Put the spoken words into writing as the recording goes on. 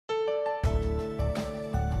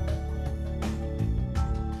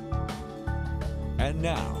And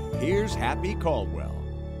now, here's Happy Caldwell.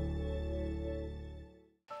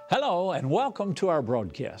 Hello, and welcome to our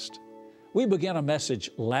broadcast. We began a message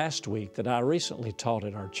last week that I recently taught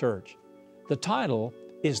at our church. The title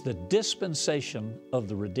is The Dispensation of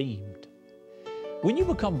the Redeemed. When you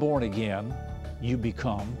become born again, you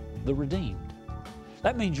become the redeemed.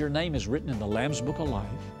 That means your name is written in the Lamb's Book of Life,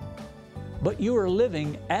 but you are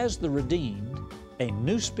living as the redeemed, a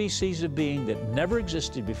new species of being that never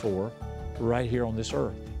existed before, right here on this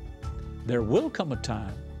earth. There will come a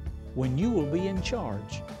time when you will be in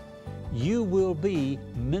charge. You will be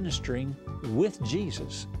ministering with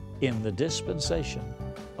Jesus in the dispensation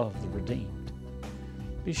of the redeemed.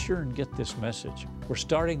 Be sure and get this message. We're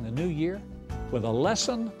starting the new year with a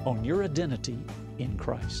lesson on your identity in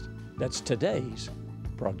Christ. That's today's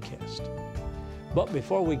broadcast. But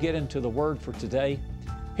before we get into the word for today,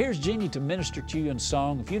 here's Jeannie to minister to you in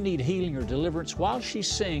song. If you need healing or deliverance, while she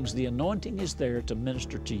sings, the anointing is there to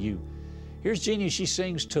minister to you. Here's Jeannie. She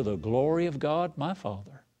sings "To the Glory of God, My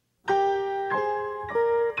Father."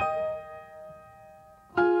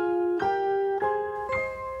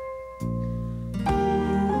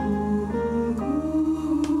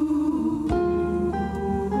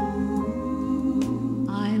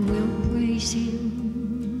 I will praise Him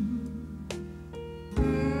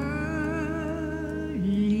early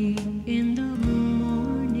in the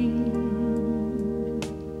morning.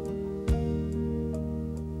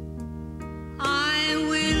 I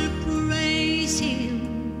will praise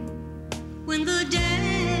Him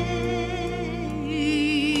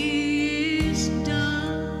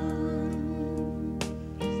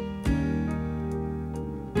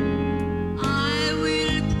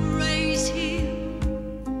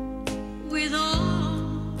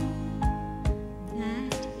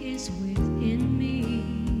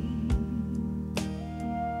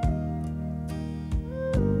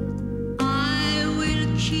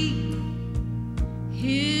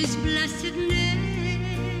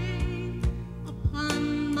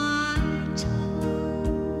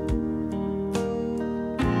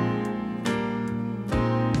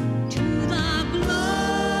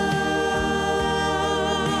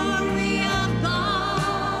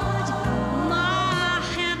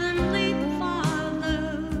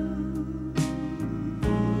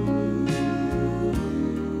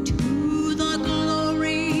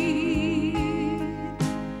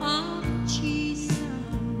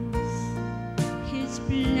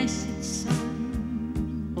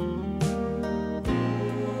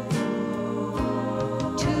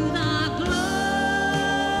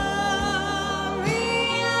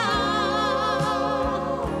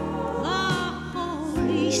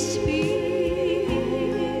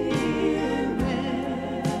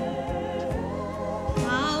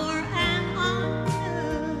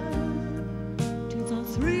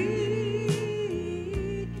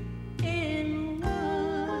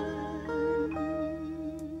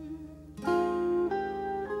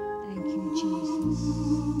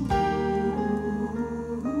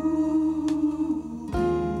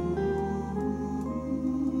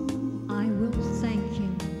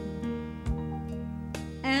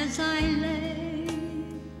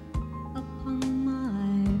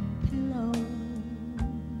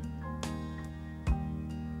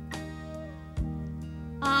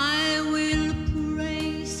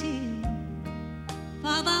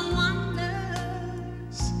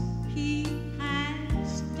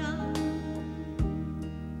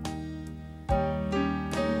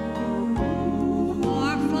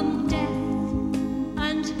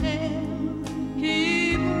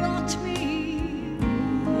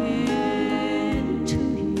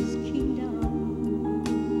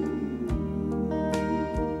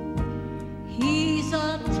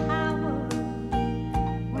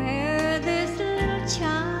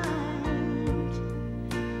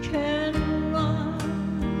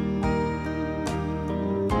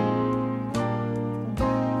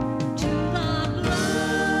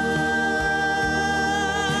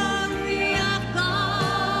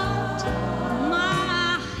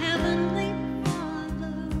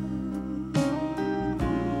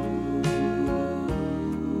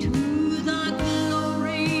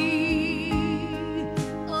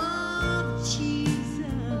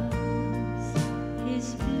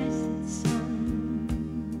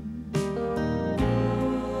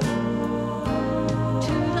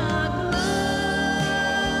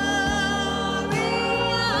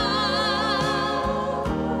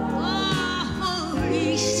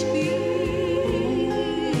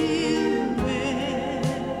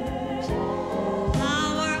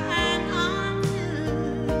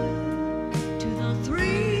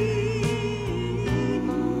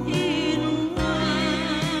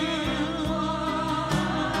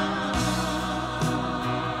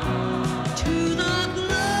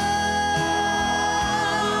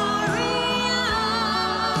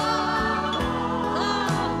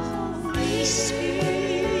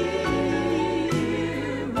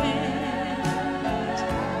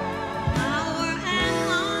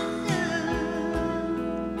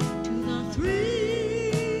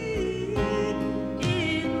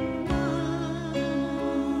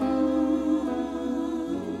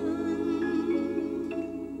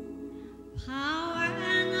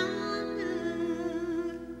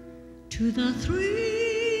to the three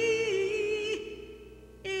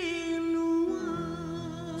in one,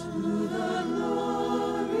 to the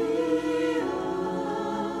glory of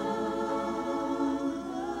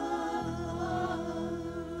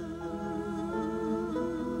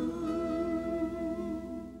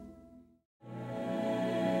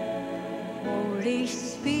Holy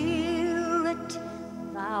Spirit,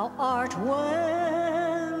 thou art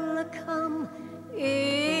welcome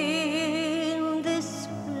in this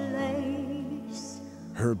place.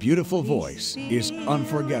 Her beautiful voice is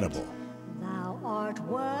unforgettable. Thou art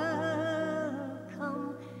welcome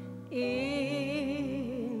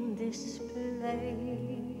in this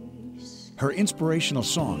place. Her inspirational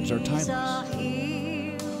songs are He's timeless. a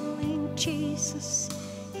healing Jesus.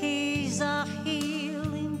 He's a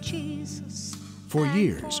healing Jesus. For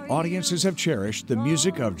years, audiences have cherished the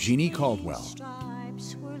music of Jeannie Caldwell.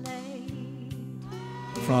 Stripes were laid.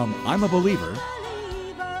 From I'm a Believer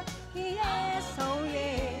Believer, yes, oh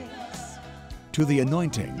yes. to The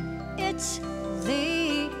Anointing, It's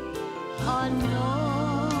the anointing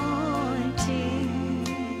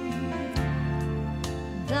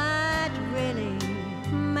that really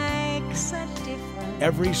makes a difference.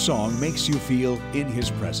 every song makes you feel in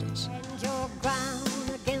His presence. Stand your ground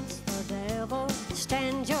against the devil.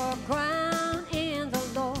 Stand your ground in the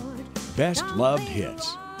Lord. Best loved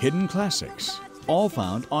hits, hidden classics, all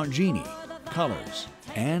found on Jeannie, Colors,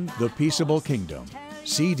 and The Peaceable Kingdom,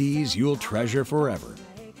 CDs you'll treasure forever.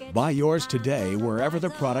 Buy yours today wherever the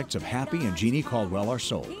products of Happy and Jeannie Caldwell are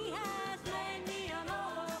sold. He has made me an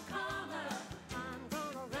overcomer. I'm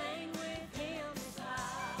gonna reign with him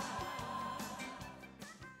beside.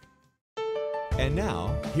 And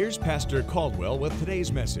now, here's Pastor Caldwell with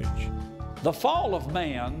today's message. The fall of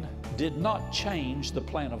man did not change the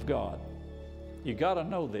plan of God. You got to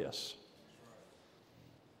know this.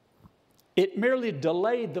 It merely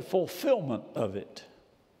delayed the fulfillment of it.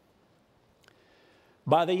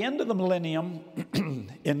 By the end of the millennium,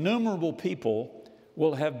 innumerable people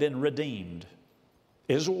will have been redeemed.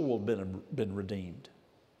 Israel will have been redeemed.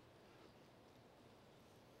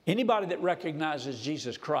 Anybody that recognizes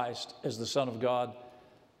Jesus Christ as the Son of God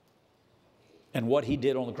and what He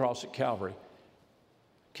did on the cross at Calvary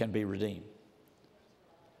can be redeemed.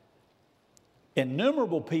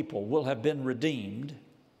 Innumerable people will have been redeemed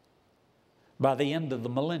by the end of the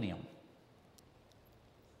millennium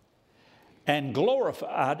and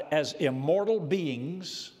glorified as immortal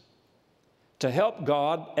beings to help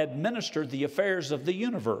God administer the affairs of the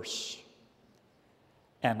universe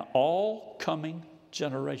and all coming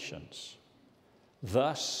generations.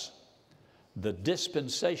 Thus, the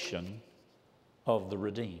dispensation of the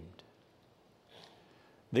redeemed.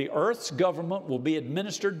 The earth's government will be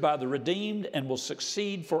administered by the redeemed and will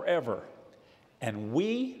succeed forever. And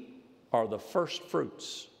we are the first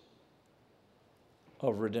fruits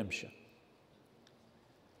of redemption.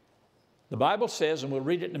 The Bible says, and we'll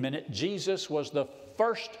read it in a minute, Jesus was the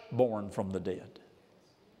firstborn from the dead.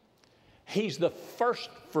 He's the first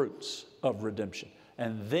fruits of redemption.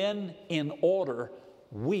 And then in order,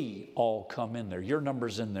 we all come in there. Your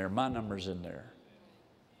number's in there, my number's in there.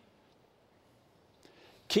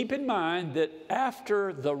 Keep in mind that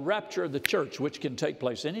after the rapture of the church, which can take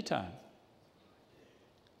place anytime,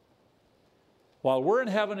 while we're in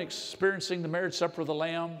heaven experiencing the marriage supper of the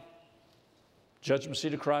Lamb, judgment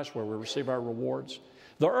seat of Christ where we receive our rewards,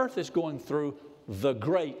 the earth is going through the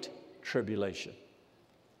great tribulation.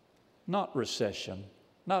 Not recession,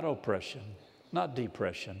 not oppression, not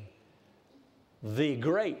depression. The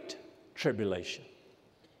great tribulation.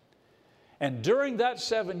 And during that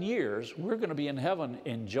 7 years, we're going to be in heaven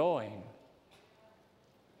enjoying.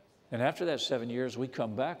 And after that 7 years, we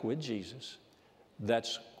come back with Jesus.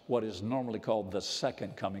 That's what is normally called the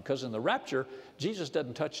second coming. Because in the rapture, Jesus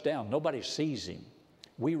doesn't touch down. Nobody sees Him.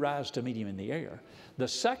 We rise to meet Him in the air. The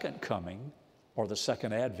second coming, or the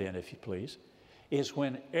second advent, if you please, is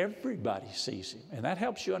when everybody sees Him. And that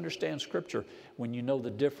helps you understand Scripture when you know the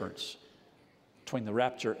difference between the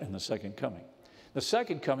rapture and the second coming. The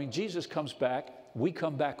second coming, Jesus comes back, we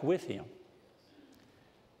come back with Him.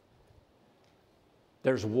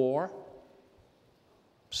 There's war.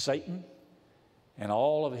 Satan and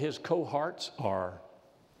all of his cohorts are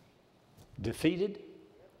defeated,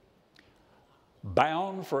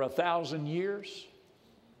 bound for 1,000 years.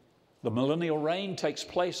 The millennial reign takes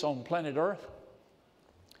place on planet Earth.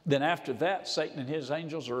 Then after that, Satan and his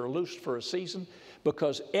angels are loosed for a season,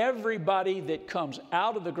 because everybody that comes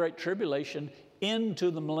out of the Great Tribulation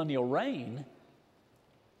into the millennial reign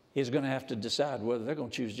is going to have to decide whether they're going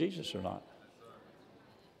to choose Jesus or not.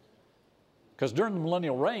 Because during the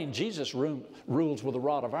millennial reign, Jesus rules with a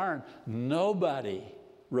rod of iron. Nobody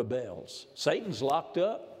rebels. Satan's locked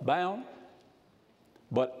up, bound.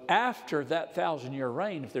 But after that 1,000-year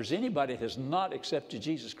reign, if there's anybody that has not accepted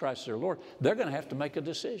Jesus Christ as their Lord, they're going to have to make a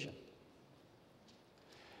decision.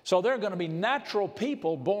 So there are going to be natural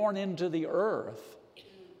people born into the earth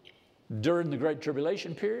during the Great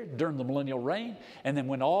Tribulation period, during the millennial reign, and then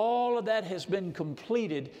when all of that has been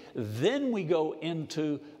completed, then we go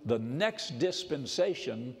into the next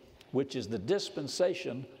dispensation, which is the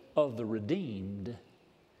dispensation of the redeemed,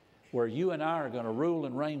 where you and I are going to rule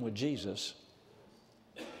and reign with Jesus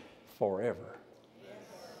forever.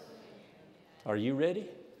 Are you ready?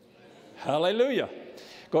 Hallelujah.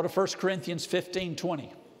 Go to 1 Corinthians 15:20.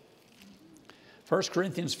 1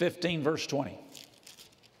 Corinthians 15, verse 20.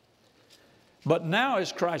 But now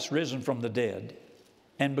is Christ risen from the dead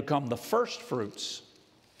and become the first fruits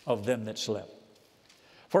of them that slept.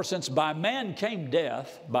 For since by man came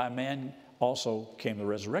death, by man also came the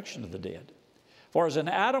resurrection of the dead. For as in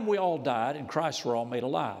Adam we all died, and Christ were all made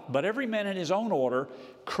alive. But every man in his own order,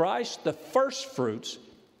 Christ the first fruits,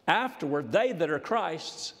 afterward they that are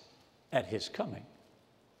Christ's at his coming.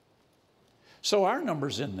 So our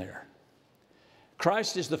number's in there.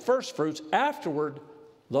 Christ is the first fruits, afterward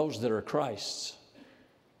those that are Christ's.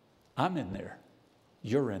 I'm in there.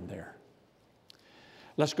 You're in there.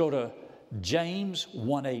 Let's go to James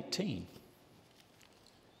 1:18.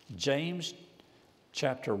 James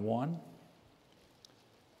chapter 1.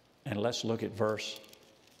 And let's look at verse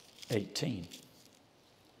 18.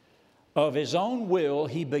 Of his own will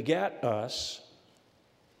he begat us,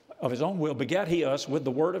 of his own will begat he us with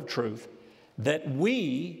the word of truth, that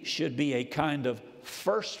we should be a kind of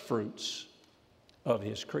first fruits of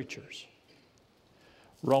his creatures.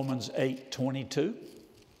 Romans 8:22.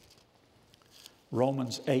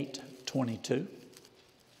 Romans 8:22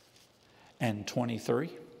 and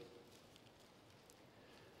 23.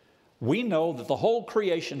 We know that the whole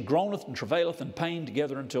creation groaneth and travaileth in pain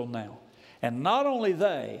together until now. And not only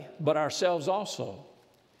they, but ourselves also,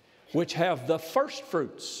 which have the first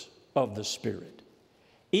fruits of the Spirit.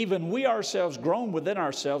 Even we ourselves groan within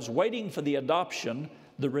ourselves, waiting for the adoption,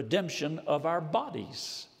 the redemption of our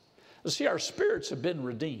bodies. You see, our spirits have been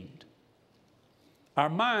redeemed. Our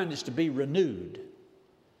mind is to be renewed.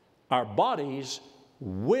 Our bodies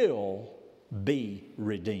will be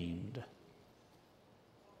redeemed.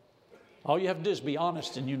 All you have to do is be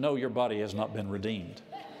honest, and you know your body has not been redeemed.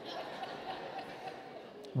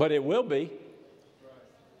 But it will be.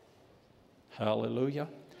 Hallelujah.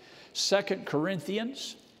 2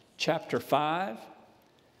 Corinthians chapter 5.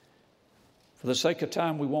 For the sake of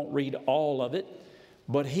time, we won't read all of it,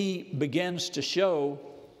 but he begins to show,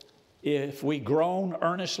 if we groan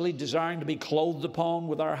earnestly, desiring to be clothed upon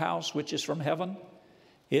with our house, which is from heaven.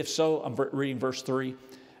 If so, I'm reading verse 3.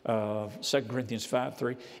 2 Corinthians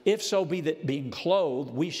 5:3. If so be that being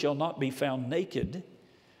clothed, we shall not be found naked.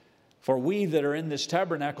 For we that are in this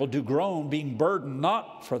tabernacle do groan, being burdened,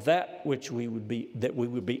 not for that which we would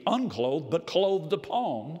be unclothed, but clothed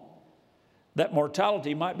upon, that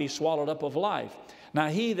mortality might be swallowed up of life. Now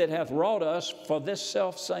he that hath wrought us for this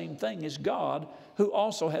self same thing is God, who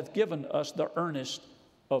also hath given us the earnest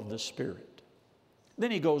of the Spirit. Then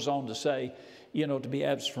he goes on to say, to be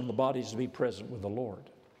absent from the body is to be present with the Lord.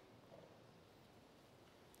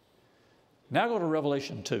 Now go to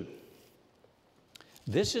Revelation 2.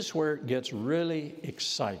 This is where it gets really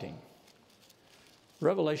exciting.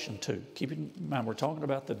 Revelation 2. Keep in mind, we're talking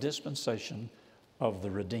about the dispensation of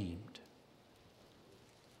the redeemed.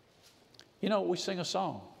 We sing a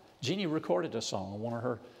song. Jeannie recorded a song on one of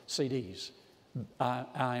her CDs.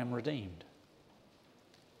 I am redeemed.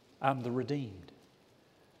 I'm the redeemed.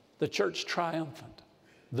 The church triumphant.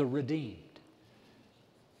 The redeemed.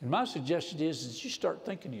 And my suggestion is that you start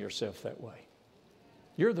thinking of yourself that way.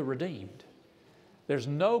 You're the redeemed. There's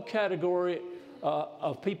no category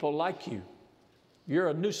of people like you. You're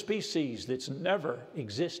a new species that's never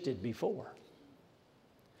existed before.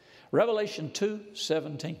 Revelation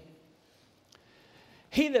 2:17.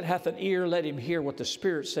 He that hath an ear, let him hear what the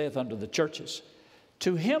Spirit saith unto the churches.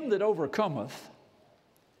 To him that overcometh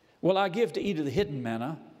will I give to eat of the hidden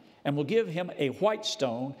manna, and will give him a white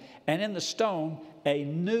stone, and in the stone a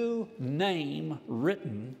new name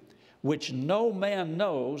written, which no man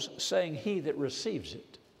knows, saying he that receives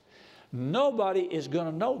it. Nobody is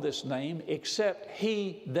going to know this name except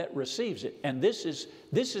he that receives it. And this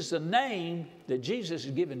is the name that Jesus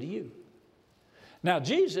has given to you. Now,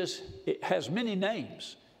 Jesus has many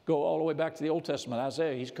names. Go all the way back to the Old Testament.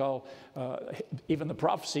 Isaiah, he's called, even the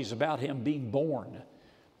prophecies about him being born.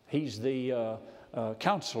 He's the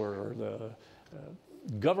counselor, or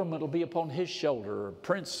government will be upon his shoulder,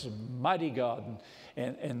 Prince, mighty God.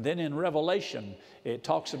 And then in Revelation, it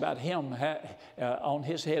talks about him, on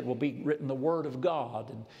his head will be written the word of God,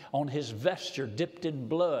 and on his vesture dipped in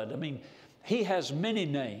blood. I mean, he has many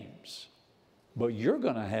names, but you're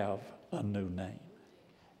going to have a new name.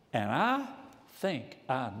 And I think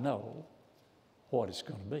I know what it's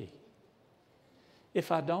going to be.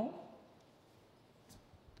 If I don't,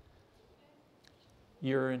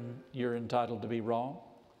 you're entitled to be wrong,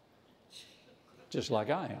 just like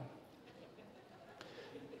I am.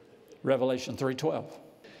 Revelation 3:12.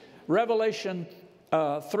 Revelation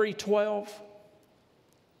 3:12.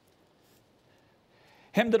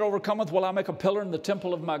 Him that overcometh will I make a pillar in the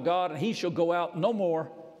temple of my God, and he shall go no more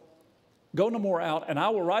out, and I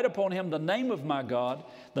will write upon him the name of my God,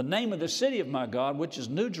 the name of the city of my God, which is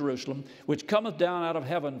New Jerusalem, which cometh down out of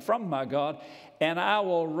heaven from my God, and I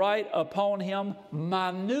will write upon him my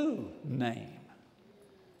new name.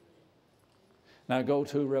 Now go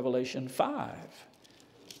to Revelation 5,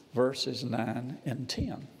 verses 9 and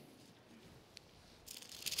 10.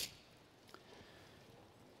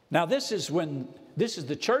 Now this is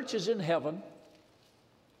the church is in heaven,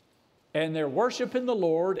 and they're worshiping the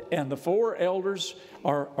Lord, and the four elders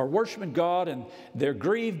are worshiping God, and they're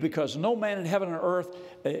grieved because no man in heaven and earth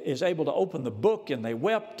is able to open the book, and they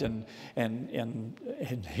wept, and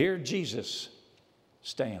here Jesus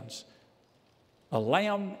stands, a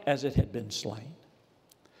lamb as it had been slain.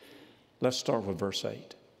 Let's start with verse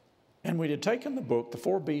 8. And when he had taken the book, the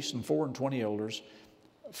 4 beasts and 24 elders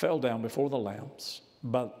fell down before the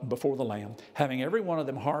Lamb, having every one of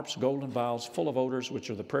them harps, golden vials, full of odors, which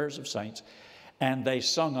are the prayers of saints. And they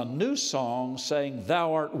sung a new song, saying,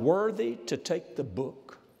 Thou art worthy to take the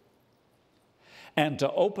book and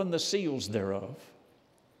to open the seals thereof.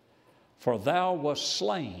 For thou wast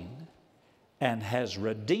slain and hast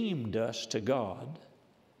redeemed us to God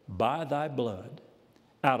by thy blood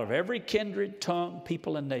out of every kindred, tongue,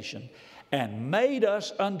 people, and nation, and made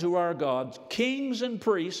us unto our God kings and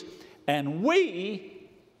priests, and we,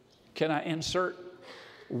 can I insert,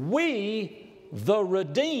 we, the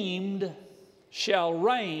redeemed, shall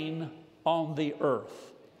reign on the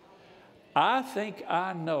earth. I think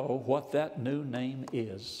I know what that new name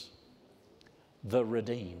is. The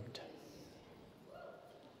redeemed.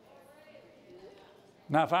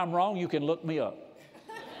 Now, if I'm wrong, you can look me up.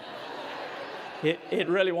 It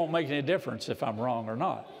really won't make any difference if I'm wrong or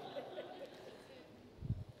not.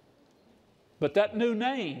 But that new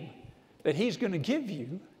name that he's going to give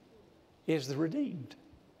you is the redeemed.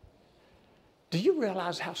 Do you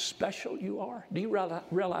realize how special you are? Do you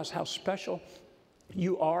realize how special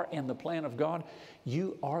you are in the plan of God?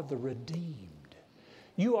 You are the redeemed.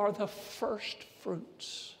 You are the first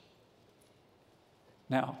fruits.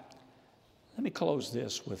 Now, let me close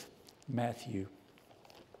this with Matthew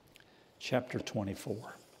chapter 24,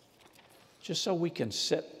 just so we can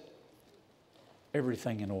set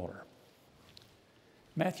everything in order.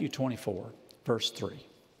 Matthew 24, verse 3.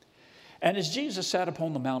 And as Jesus sat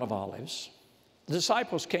upon the Mount of Olives, the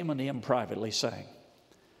disciples came unto him privately, saying,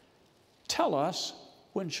 Tell us,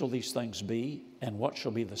 when shall these things be, and what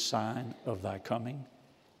shall be the sign of thy coming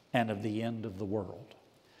and of the end of the world?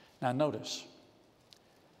 Now notice,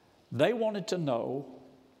 they wanted to know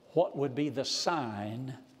what would be the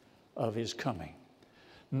sign of his coming.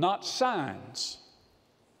 Not signs,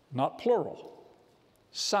 not plural.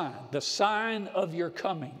 Sign, the sign of your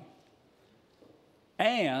coming,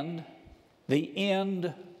 and the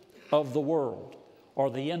end of the world, or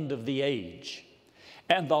the end of the age.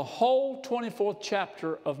 And the whole 24th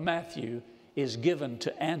chapter of Matthew is given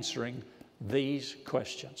to answering these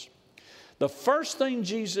questions. The first thing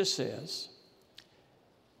Jesus says,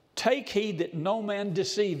 take heed that no man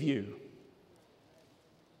deceive you.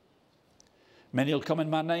 Many will come in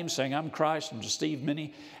my name saying, I'm Christ, and deceive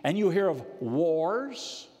many. And you hear of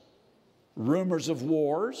wars, rumors of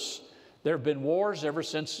wars. There have been wars ever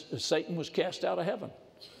since Satan was cast out of heaven.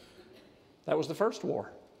 That was the first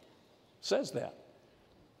war. It says that.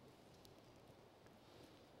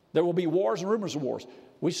 There will be wars and rumors of wars.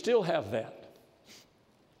 We still have that.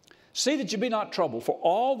 See that you be not troubled, for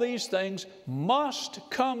all these things must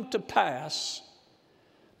come to pass,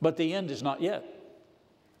 but the end is not yet.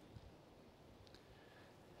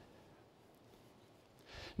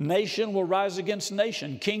 Nation will rise against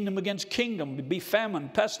nation, kingdom against kingdom, be famine,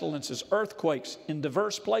 pestilences, earthquakes in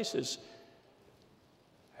diverse places.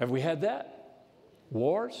 Have we had that?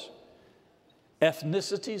 Wars?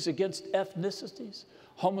 Ethnicities against ethnicities?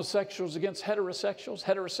 Homosexuals against heterosexuals,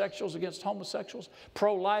 heterosexuals against homosexuals,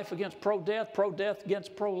 pro-life against pro-death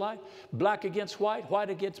against pro-life, black against white, white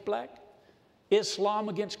against black. Islam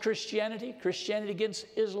against Christianity, Christianity against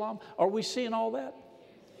Islam. Are we seeing all that?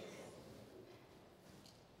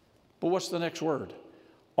 But what's the next word?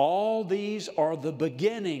 All these are the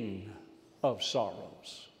beginning of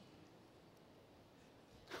sorrows.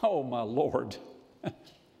 Oh, my Lord.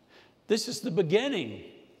 This is the beginning.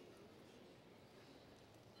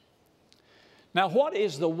 Now, what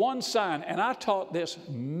is the one sign? And I taught this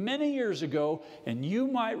many years ago, and you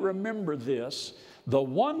might remember this. The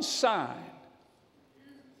one sign,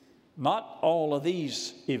 not all of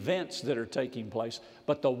these events that are taking place,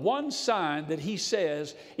 but the one sign that he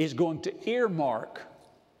says is going to earmark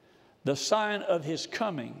the sign of his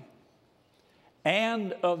coming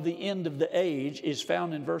and of the end of the age is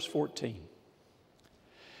found in verse 14.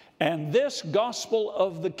 And this gospel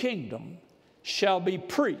of the kingdom shall be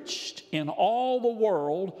preached in all the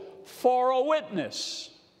world for a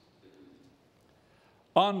witness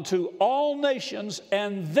unto all nations,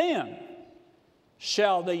 and then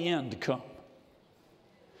shall the end come.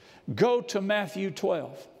 Go to Matthew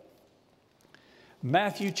 12.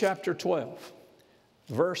 Matthew chapter 12,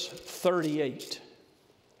 verse 38.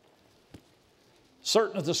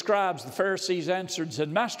 Certain of the scribes, the Pharisees, answered and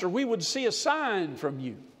said, Master, we would see a sign from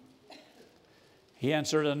you. He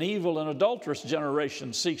answered, an evil and adulterous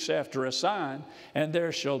generation seeks after a sign, and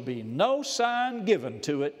there shall be no sign given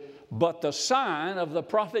to it but the sign of the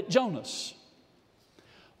prophet Jonas.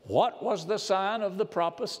 What was the sign of the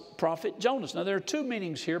prophet Jonas? Now, there are two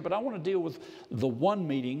meanings here, but I want to deal with the one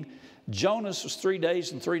meaning. Jonas was 3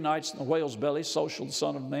 days and 3 nights in the whale's belly. So shall the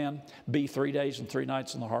Son of Man be 3 days and 3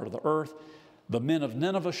 nights in the heart of the earth. The men of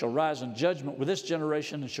Nineveh shall rise in judgment with this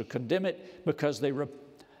generation and shall condemn it, because they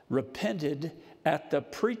repented at the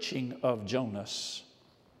preaching of Jonas.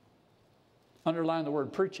 Underline the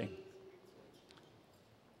word preaching.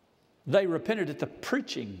 They repented at the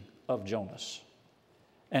preaching of Jonas.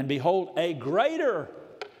 And behold, a greater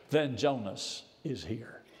than Jonas is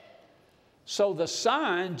here. So the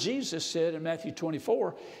sign, Jesus said in Matthew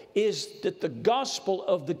 24, is that the gospel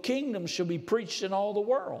of the kingdom shall be preached in all the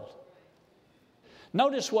world.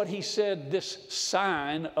 Notice what he said this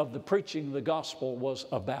sign of the preaching of the gospel was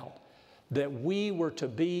about. That we were to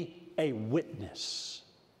be a witness.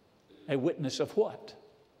 A witness of what?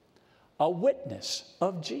 A witness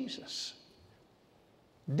of Jesus.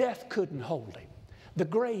 Death couldn't hold him. The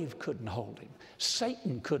grave couldn't hold him.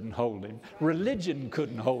 Satan couldn't hold him. Religion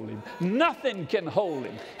couldn't hold him. Nothing can hold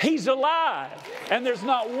him. He's alive. And there's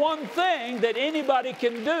not one thing that anybody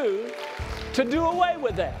can do to do away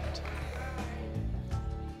with that.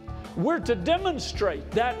 We're to demonstrate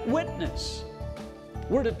that witness.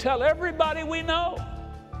 We're to tell everybody we know.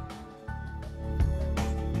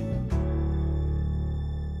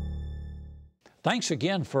 Thanks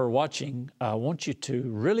again for watching. I want you to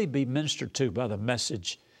really be ministered to by the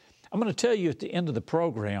message. I'm going to tell you at the end of the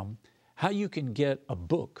program how you can get a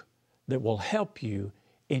book that will help you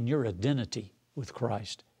in your identity with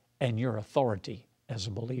Christ and your authority as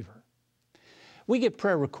a believer. We get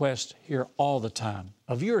prayer requests here all the time.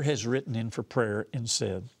 A viewer has written in for prayer and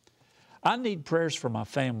said, I need prayers for my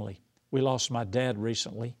family. We lost my dad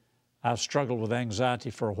recently. I've struggled with anxiety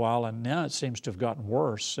for a while, and now it seems to have gotten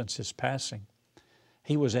worse since his passing.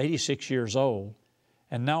 He was 86 years old,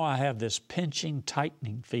 and now I have this pinching,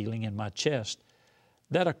 tightening feeling in my chest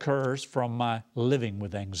that occurs from my living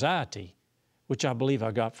with anxiety, which I believe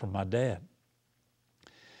I got from my dad.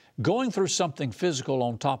 Going through something physical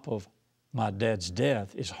on top of my dad's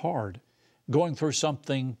death is hard. Going through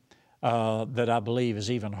something that I believe is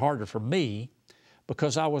even harder for me,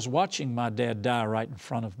 because I was watching my dad die right in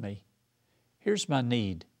front of me. Here's my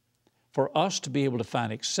need: for us to be able to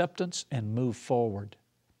find acceptance and move forward.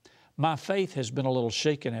 My faith has been a little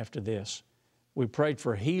shaken after this. We prayed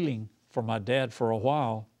for healing for my dad for a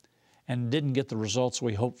while and didn't get the results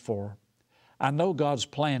we hoped for. I know God's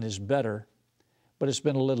plan is better, but it's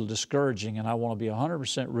been a little discouraging, and I want to be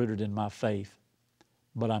 100% rooted in my faith,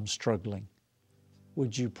 but I'm struggling.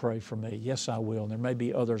 Would you pray for me? Yes, I will. And there may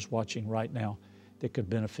be others watching right now that could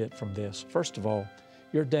benefit from this. First of all,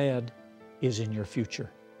 your dad is in your future.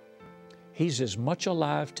 He's as much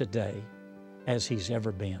alive today as he's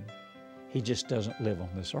ever been. He just doesn't live on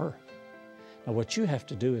this earth. Now, what you have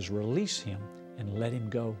to do is release him and let him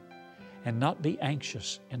go, and not be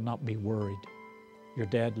anxious and not be worried. Your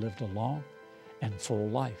dad lived a long and full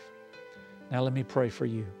life. Now, let me pray for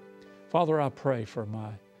you. Father, I pray for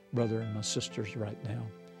my brother and my sisters right now,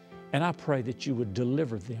 and I pray that you would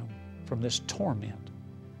deliver them from this torment.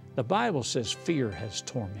 The Bible says fear has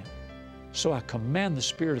torment. So I command the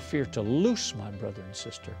spirit of fear to loose my brother and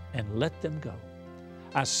sister and let them go.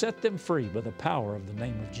 I set them free by the power of the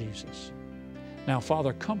name of Jesus. Now,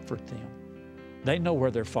 Father, comfort them. They know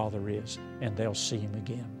where their Father is, and they'll see Him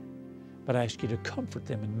again. But I ask you to comfort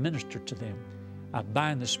them and minister to them. I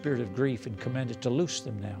bind the spirit of grief and command it to loose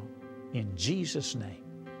them now. In Jesus' name,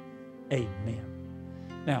 amen.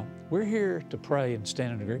 Now, we're here to pray and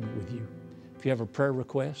stand in agreement with you. If you have a prayer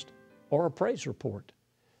request or a praise report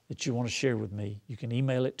that you want to share with me, you can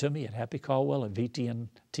email it to me at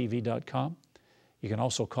happycaldwell@vtntv.com. You can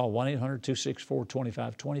also call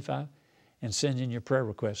 1-800-264-2525 and send in your prayer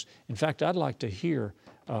requests. In fact, I'd like to hear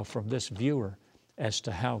from this viewer as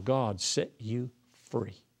to how God set you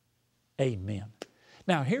free. Amen.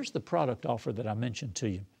 Now, here's the product offer that I mentioned to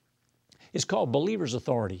you. It's called Believer's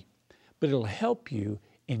Authority, but it'll help you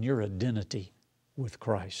in your identity with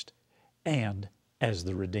Christ and as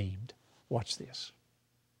the redeemed. Watch this.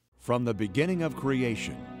 From the beginning of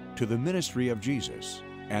creation to the ministry of Jesus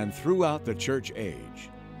and throughout the church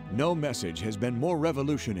age, no message has been more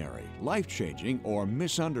revolutionary, life-changing, or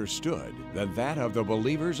misunderstood than that of the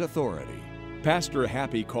believer's authority. Pastor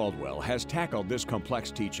Happy Caldwell has tackled this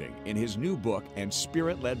complex teaching in his new book and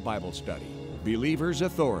Spirit-led Bible study, Believer's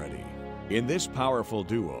Authority. In this powerful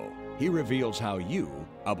duo, he reveals how you,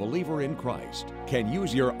 a believer in Christ, can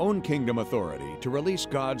use your own kingdom authority to release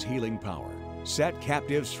God's healing power, set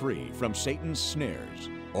captives free from Satan's snares,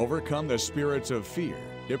 overcome the spirits of fear,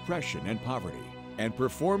 depression, and poverty, and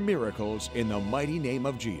perform miracles in the mighty name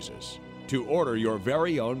of Jesus. To order your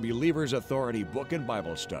very own Believer's Authority book and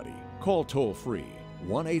Bible study, call toll-free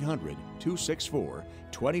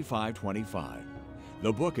 1-800-264-2525.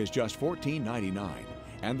 The book is just $14.99,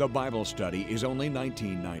 and the Bible study is only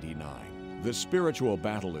 $19.99. The spiritual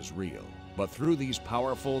battle is real, but through these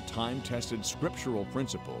powerful, time-tested scriptural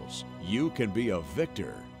principles, you can be a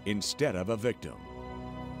victor instead of a victim.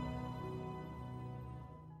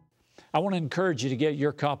 I want to encourage you to get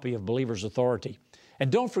your copy of Believer's Authority.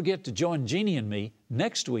 And don't forget to join Jeannie and me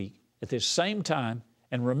next week at this same time.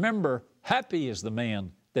 And remember, happy is the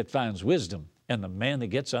man that finds wisdom and the man that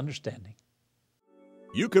gets understanding.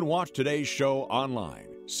 You can watch today's show online.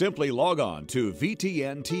 Simply log on to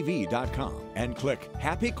vtntv.com and click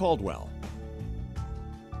Happy Caldwell.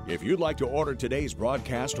 If you'd like to order today's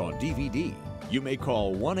broadcast on DVD, you may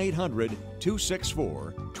call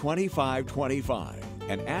 1-800-264-2525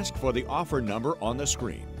 and ask for the offer number on the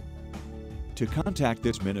screen. To contact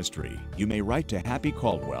this ministry, you may write to Happy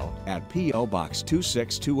Caldwell at P.O. Box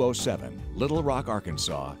 26207, Little Rock,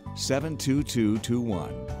 Arkansas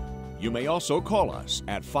 72221. You may also call us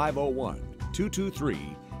at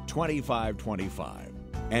 501-223-2525.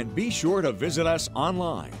 And be sure to visit us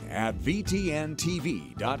online at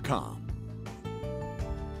vtntv.com.